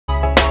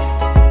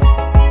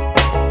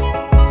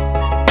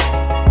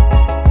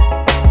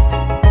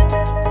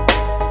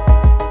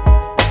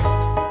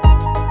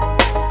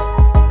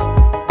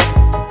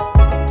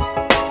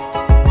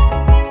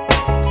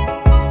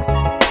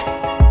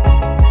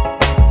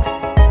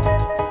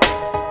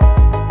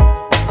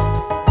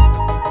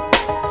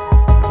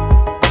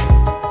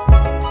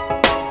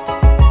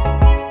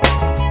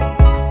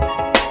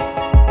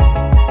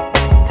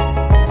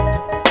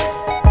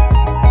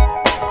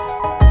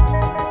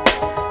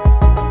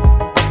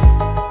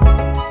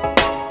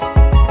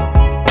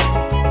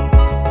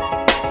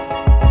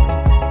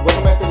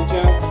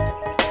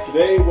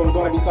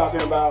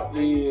talking about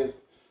is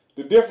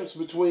the difference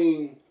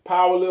between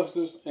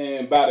powerlifters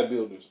and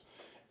bodybuilders,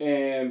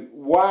 and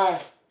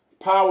why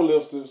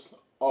powerlifters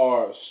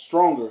are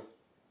stronger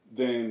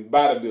than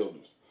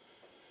bodybuilders.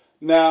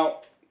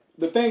 Now,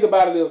 the thing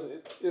about it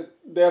is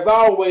there's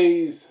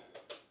always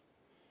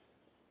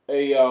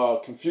a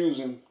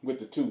confusion with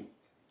the two.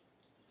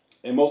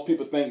 And most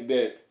people think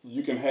that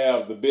you can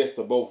have the best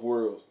of both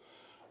worlds,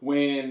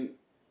 when,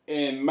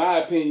 in my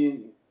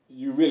opinion,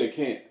 you really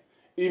can't.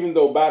 Even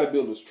though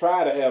bodybuilders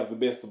try to have the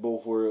best of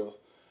both worlds,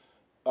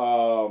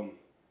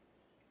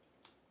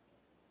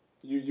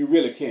 you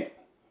really can't,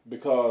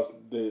 because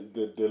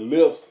the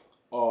lifts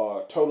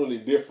are totally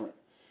different,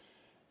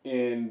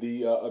 and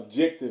the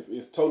objective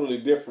is totally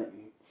different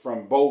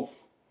from both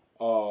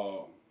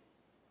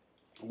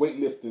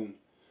weightlifting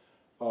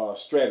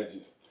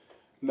strategies.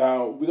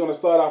 Now, we're going to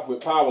start off with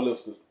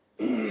powerlifters.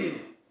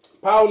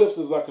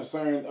 Powerlifters are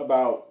concerned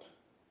about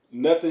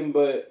nothing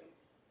but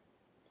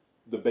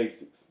the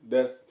basics.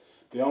 That's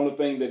the only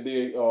thing that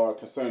they are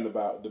concerned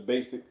about, the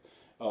basic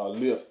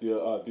lifts,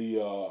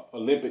 the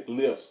Olympic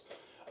lifts,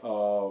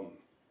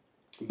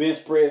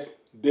 bench press,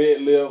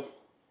 deadlift,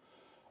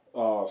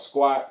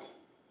 squats,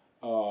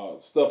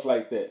 stuff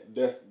like that.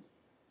 That's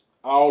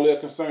all they're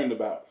concerned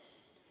about.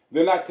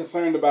 They're not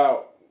concerned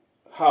about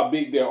how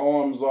big their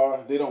arms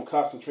are. They don't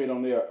concentrate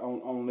on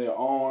their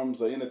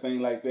arms or anything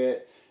like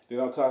that. They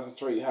don't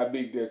concentrate how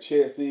big their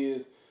chest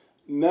is.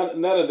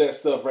 None of that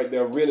stuff right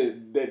there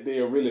that they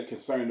are really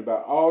concerned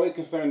about. All they're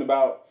concerned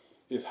about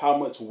is how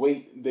much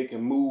weight they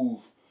can move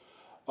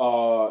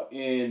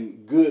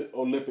in good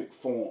Olympic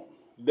form.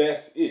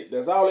 That's it.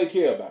 That's all they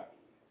care about.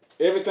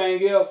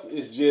 Everything else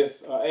is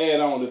just an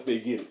add-on if they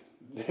get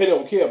it. They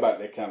don't care about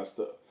that kind of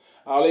stuff.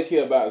 All they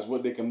care about is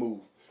what they can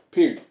move,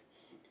 period.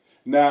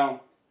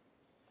 Now,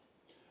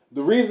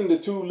 the reason the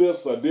two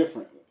lifts are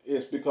different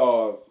is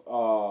because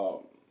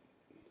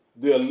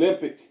the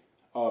Olympic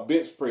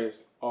bench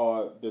press,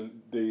 or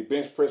the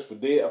bench press for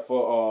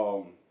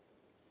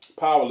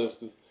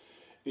powerlifters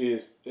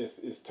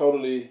is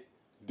totally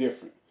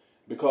different,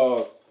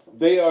 because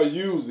they are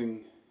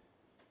using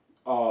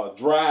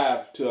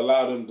drive to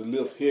allow them to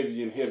lift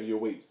heavier and heavier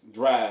weights.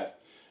 Drive.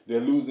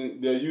 They're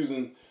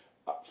using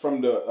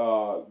from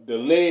the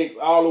legs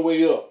all the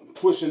way up,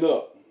 pushing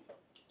up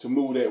to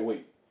move that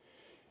weight.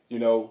 You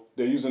know,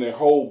 they're using their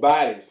whole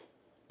bodies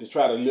to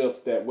try to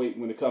lift that weight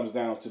when it comes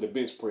down to the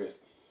bench press.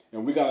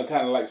 And we're going to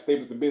kind of like stay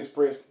with the bench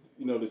press,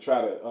 you know, to try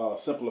to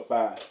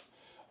simplify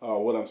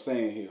what I'm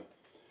saying here.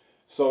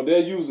 So they're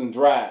using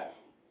drive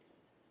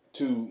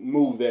to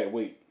move that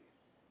weight.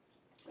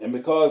 And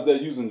because they're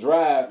using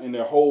drive in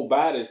their whole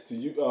bodies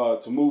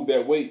to move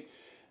that weight,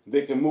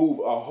 they can move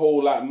a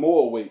whole lot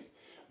more weight.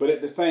 But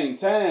at the same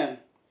time,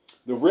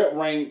 the rep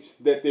range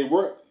that they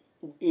work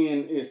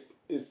in is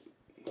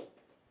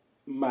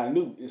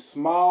minute. It's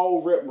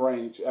small rep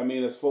range. I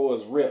mean, as far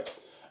as reps,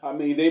 I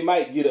mean, they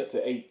might get up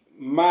to 8,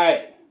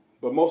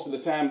 but most of the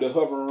time they're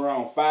hovering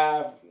around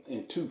 5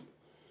 and 2.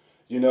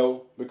 You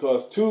know,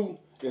 because 2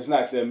 is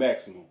not their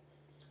maximum.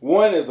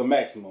 1 is a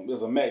maximum.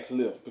 It's a max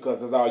lift, because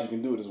that's all you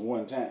can do it is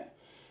one time.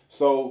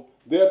 So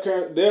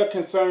they're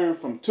concerned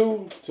from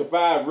 2 to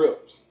 5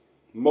 reps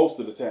most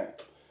of the time,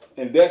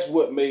 and that's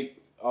what makes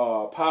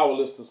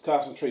powerlifters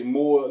concentrate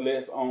more or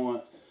less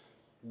on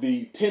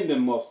the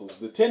tendon muscles.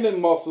 The tendon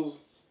muscles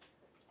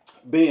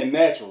being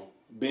natural,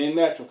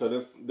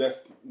 because that's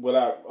what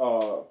I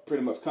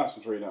pretty much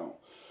concentrate on.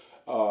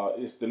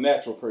 It's the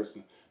natural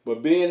person.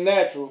 But being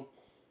natural,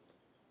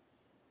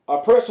 a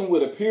person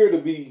would appear to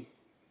be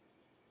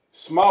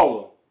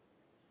smaller,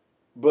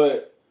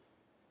 but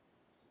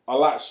a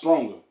lot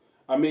stronger.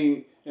 I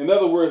mean, in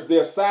other words,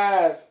 their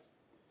size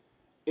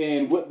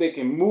and what they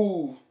can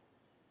move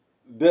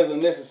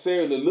doesn't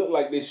necessarily look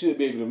like they should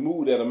be able to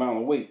move that amount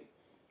of weight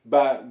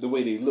by the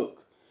way they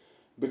look,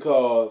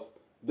 because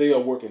they are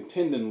working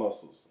tendon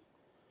muscles.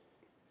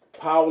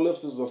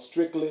 Powerlifters are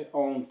strictly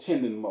on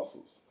tendon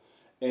muscles,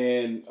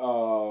 and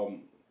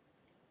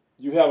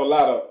you have a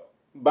lot of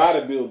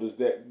bodybuilders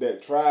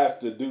that tries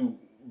to do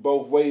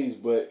both ways,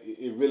 but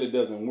it really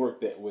doesn't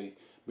work that way,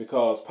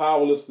 because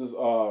powerlifters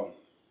are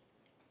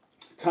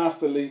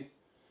constantly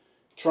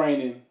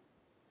training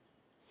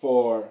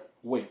for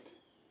weight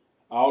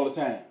all the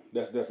time.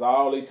 That's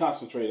all they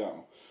concentrate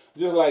on.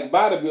 Just like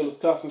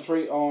bodybuilders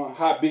concentrate on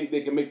how big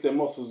they can make their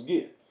muscles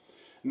get.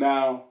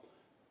 Now,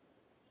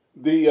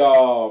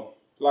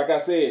 like I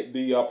said,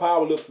 the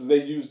powerlifters,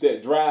 they use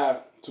that drive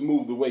to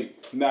move the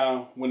weight.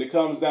 Now, when it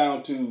comes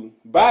down to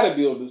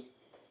bodybuilders,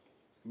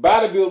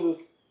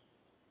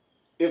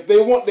 if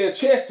they want their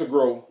chest to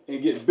grow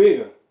and get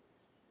bigger,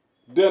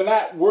 they're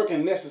not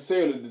working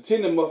necessarily the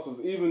tendon muscles,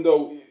 even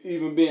though,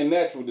 even being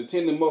natural, the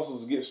tendon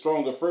muscles get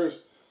stronger first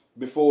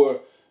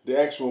before the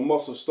actual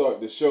muscles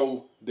start to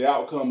show the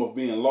outcome of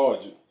being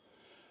larger.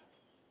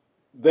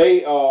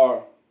 They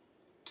are,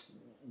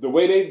 the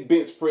way they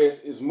bench press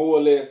is more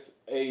or less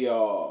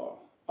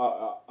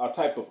a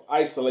type of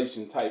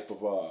isolation type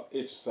of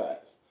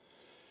exercise.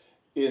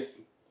 It's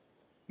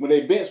when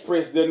they bench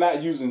press, they're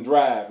not using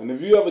drive. And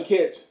if you ever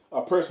catch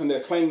a person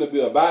that claims to be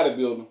a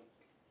bodybuilder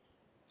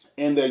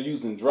and they're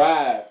using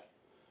drive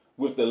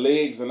with the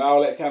legs and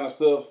all that kind of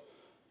stuff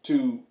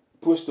to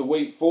push the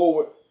weight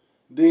forward,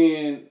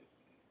 then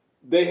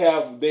they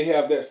have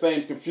that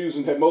same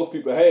confusion that most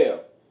people have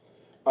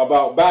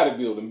about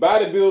bodybuilding.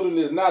 Bodybuilding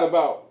is not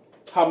about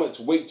how much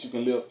weight you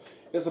can lift.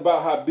 It's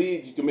about how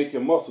big you can make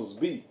your muscles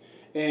be.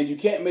 And you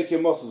can't make your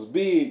muscles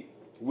big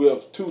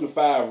with 2 to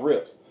 5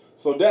 reps.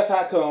 So that's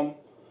how come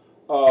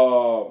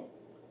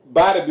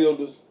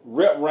bodybuilders'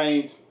 rep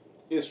range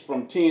is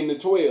from 10 to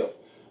 12,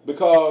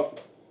 because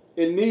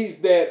it needs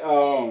that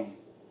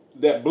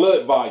that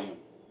blood volume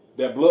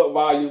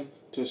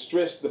to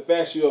stretch the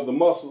fascia of the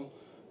muscle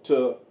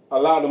to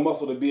allow the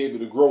muscle to be able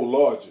to grow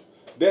larger.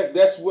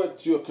 That's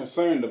what you're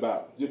concerned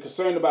about. You're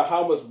concerned about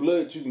how much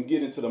blood you can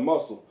get into the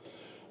muscle,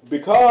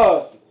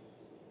 because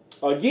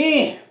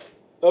again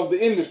of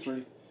the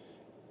industry,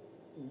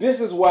 this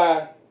is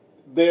why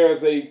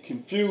there's a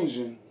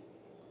confusion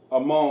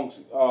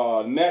amongst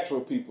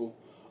natural people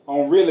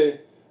on really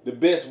the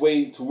best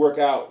way to work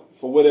out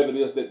for whatever it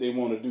is that they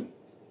want to do.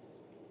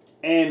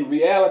 And in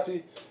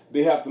reality,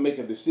 they have to make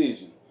a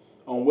decision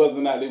on whether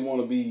or not they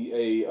want to be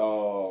a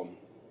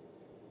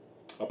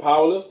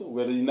power lifter,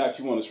 whether or not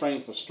you want to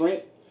train for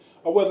strength,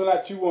 or whether or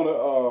not you want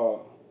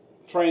to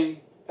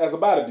train as a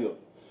bodybuilder.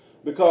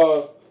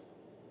 Because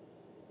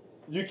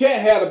you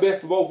can't have the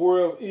best of both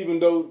worlds,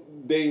 even though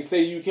they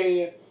say you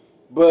can.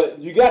 But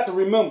you got to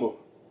remember,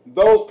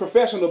 those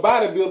professional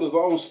bodybuilders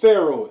are on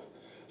steroids.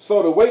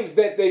 So the weights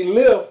that they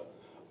lift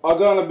are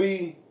going to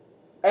be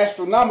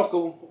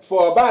astronomical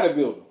for a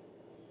bodybuilder,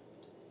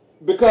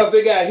 because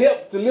they got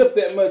help to lift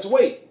that much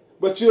weight.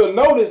 But you'll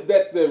notice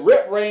that the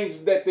rep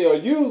range that they are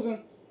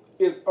using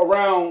is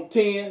around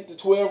 10 to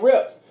 12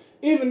 reps.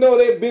 Even though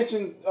they're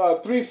benching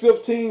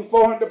 315,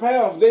 400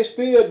 pounds, they're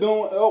still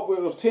doing upward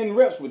of 10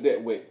 reps with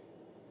that weight.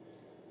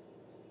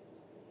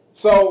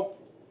 So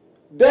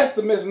that's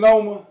the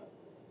misnomer,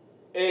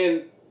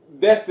 and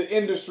that's the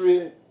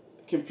industry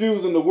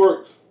confusing the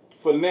works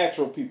for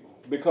natural people,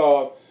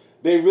 because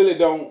they really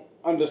don't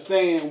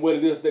understand what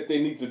it is that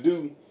they need to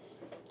do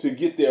to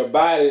get their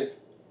bodies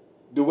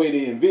the way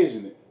they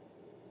envision it.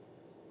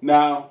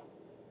 Now,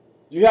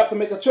 you have to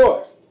make a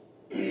choice.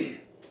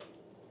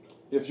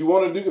 If you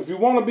want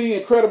to be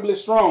incredibly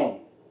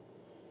strong,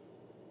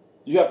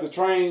 you have to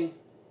train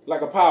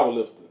like a power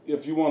lifter.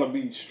 If you want to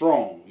be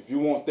strong, if you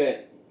want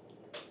that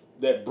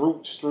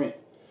brute strength,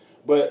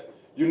 but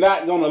you're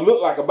not going to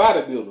look like a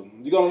bodybuilder.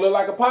 You're going to look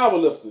like a power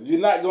lifter. You're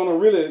not going to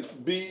really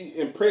be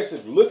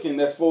impressive looking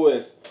as far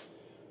as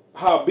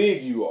how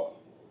big you are.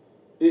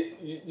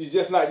 You're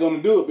just not going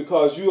to do it,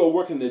 because you are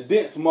working the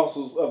dense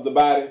muscles of the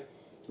body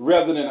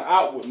rather than the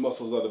outward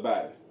muscles of the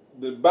body.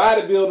 The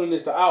bodybuilding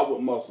is the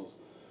outward muscles.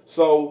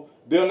 So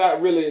they're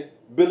not really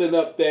building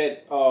up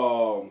that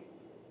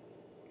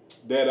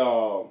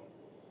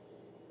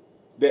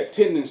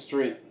tendon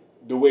strength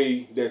the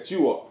way that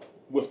you are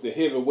with the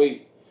heavy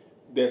weight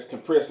that's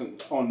compressing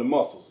on the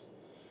muscles.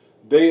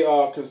 They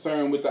are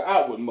concerned with the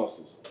outward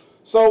muscles.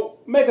 So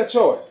make a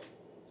choice.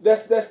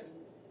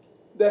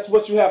 That's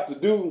what you have to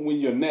do when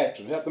you're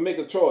natural. You have to make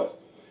a choice.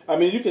 I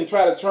mean, you can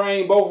try to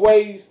train both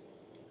ways,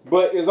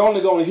 but it's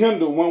only going to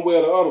hinder one way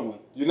or the other one.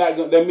 You're not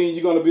going. That means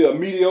you're going to be a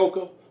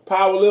mediocre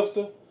power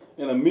lifter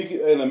and a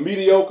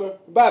mediocre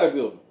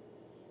bodybuilder,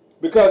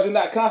 because you're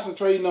not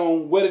concentrating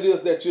on what it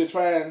is that you're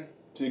trying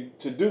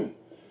to do.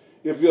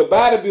 If you're a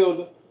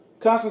bodybuilder,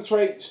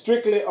 concentrate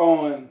strictly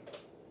on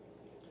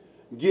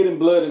getting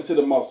blood into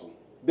the muscle.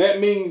 That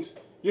means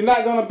you're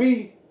not going to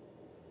be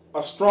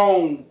a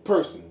strong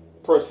person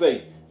per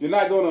se. You're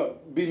not going to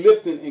be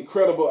lifting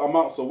incredible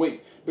amounts of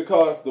weight,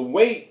 because the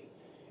weight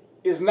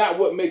is not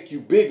what makes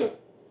you bigger.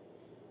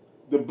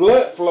 The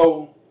blood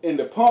flow and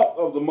the pump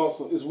of the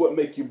muscle is what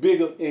makes you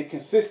bigger, and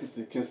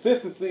consistency.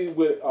 Consistency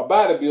with a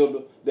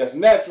bodybuilder that's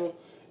natural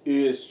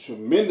is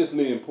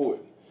tremendously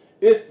important.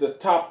 It's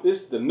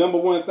the number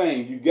one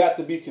thing. You got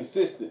to be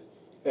consistent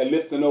at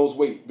lifting those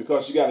weights,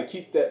 because you got to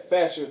keep that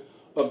fascia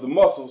of the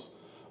muscles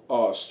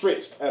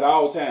stretched at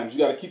all times. You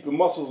got to keep your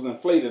muscles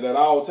inflated at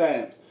all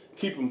times.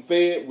 Keep them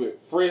fed with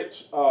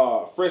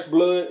fresh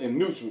blood and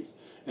nutrients,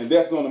 and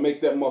that's going to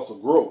make that muscle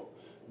grow.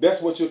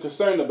 That's what you're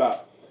concerned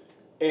about.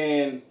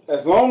 And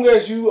as long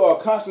as you are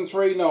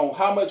concentrating on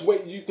how much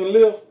weight you can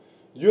lift,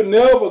 you're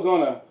never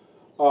going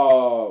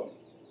to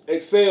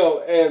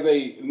excel as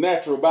a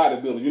natural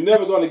bodybuilder. You're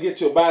never going to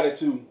get your body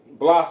to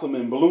blossom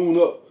and balloon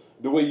up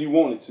the way you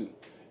want it to.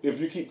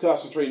 If you keep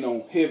concentrating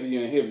on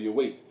heavier and heavier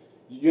weights,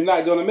 you're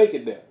not going to make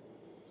it there.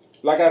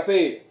 Like I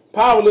said,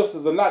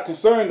 powerlifters are not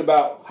concerned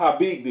about how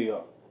big they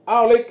are.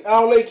 All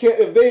they care,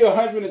 if they're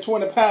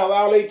 120 pounds,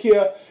 all they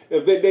care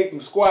if they can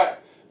squat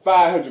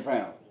 500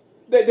 pounds.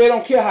 They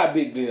don't care how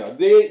big they are.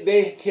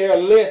 They care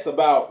less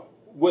about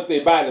what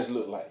their bodies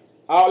look like.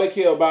 All they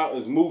care about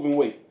is moving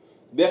weight.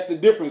 That's the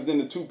difference in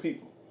the two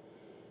people.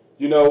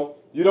 You know,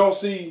 you don't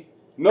see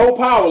no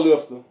power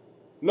lifter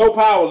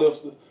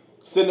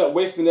sitting up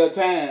wasting their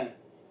time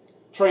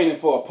training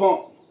for a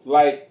pump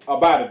like a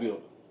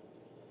bodybuilder.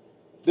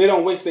 They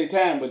don't waste their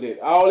time with it.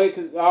 All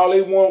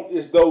they want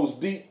is those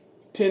deep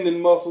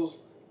tendon muscles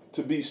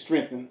to be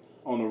strengthened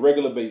on a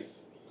regular basis.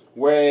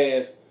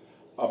 Whereas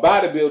a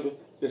bodybuilder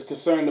is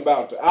concerned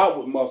about the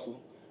outward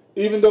muscle.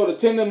 Even though the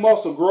tendon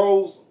muscle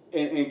grows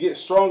and gets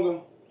stronger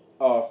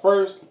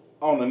first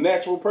on a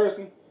natural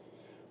person,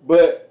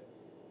 but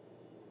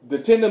the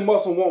tendon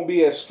muscle won't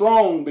be as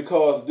strong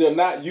because they're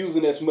not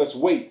using as much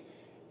weight.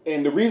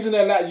 And the reason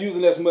they're not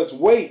using as much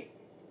weight,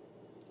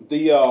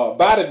 the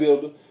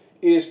bodybuilder,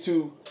 is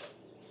to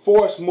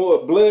force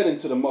more blood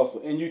into the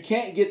muscle. And you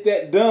can't get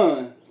that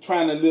done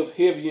trying to lift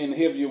heavier and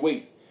heavier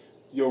weights.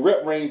 Your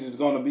rep range is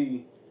going to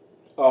be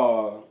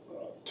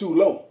too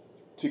low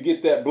to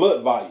get that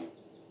blood volume.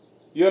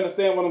 You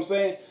understand what I'm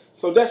saying?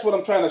 So that's what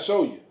I'm trying to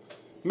show you.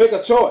 Make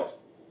a choice.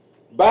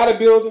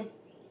 Bodybuilding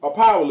or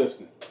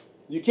powerlifting.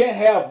 You can't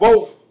have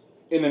both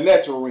in the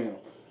natural realm.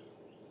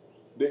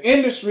 The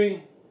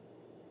industry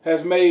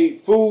has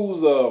made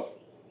fools of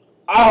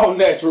all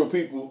natural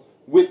people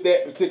with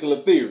that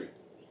particular theory.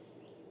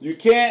 You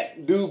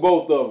can't do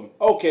both of them.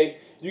 Okay,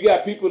 you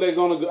got people that are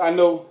going to, I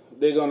know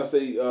they're going to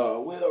say,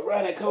 well,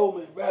 Ronnie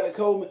Coleman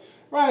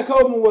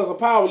was a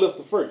power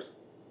lifter first.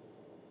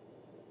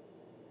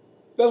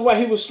 That's why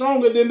he was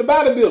stronger than the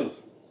bodybuilders.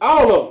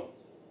 All of them.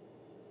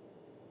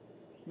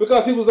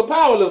 Because he was a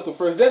power lifter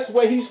first. That's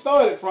where he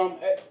started from,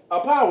 a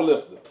power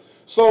lifter.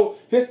 So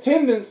his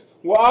tendons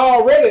were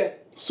already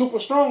super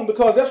strong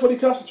because that's what he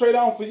concentrated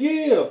on for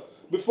years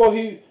before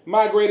he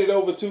migrated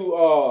over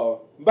to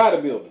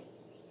bodybuilding.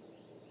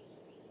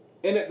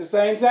 And at the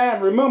same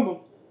time, remember,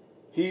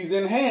 he's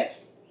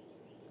enhanced.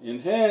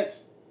 Enhanced.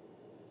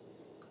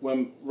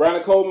 When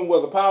Ronnie Coleman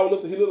was a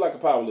powerlifter, he looked like a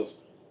powerlifter.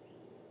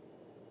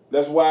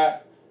 That's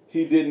why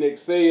he didn't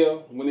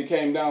excel when it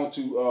came down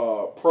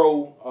to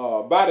pro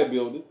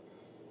bodybuilding,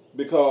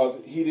 because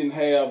he didn't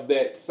have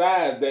that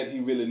size that he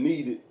really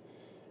needed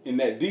in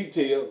that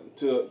detail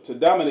to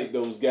dominate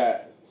those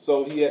guys.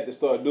 So he had to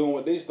start doing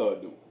what they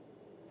started doing.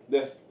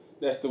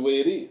 That's the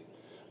way it is.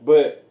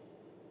 But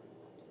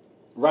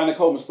Ronnie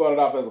Coleman started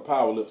off as a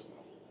power lifter.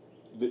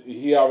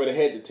 He already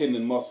had the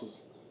tendon muscles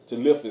to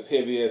lift as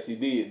heavy as he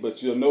did,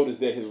 but you'll notice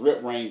that his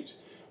rep range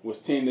was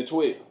 10 to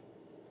 12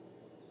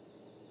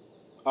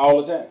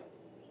 all the time.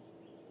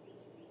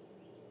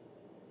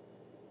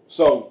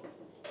 So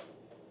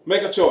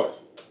make a choice.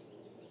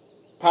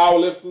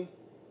 Powerlifting,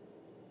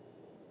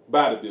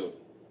 bodybuilding.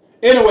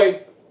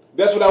 Anyway,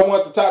 that's what I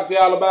want to talk to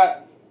y'all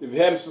about. If you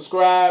haven't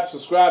subscribed,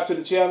 subscribe to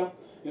the channel.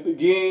 And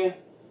again,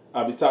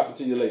 I'll be talking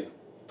to you later.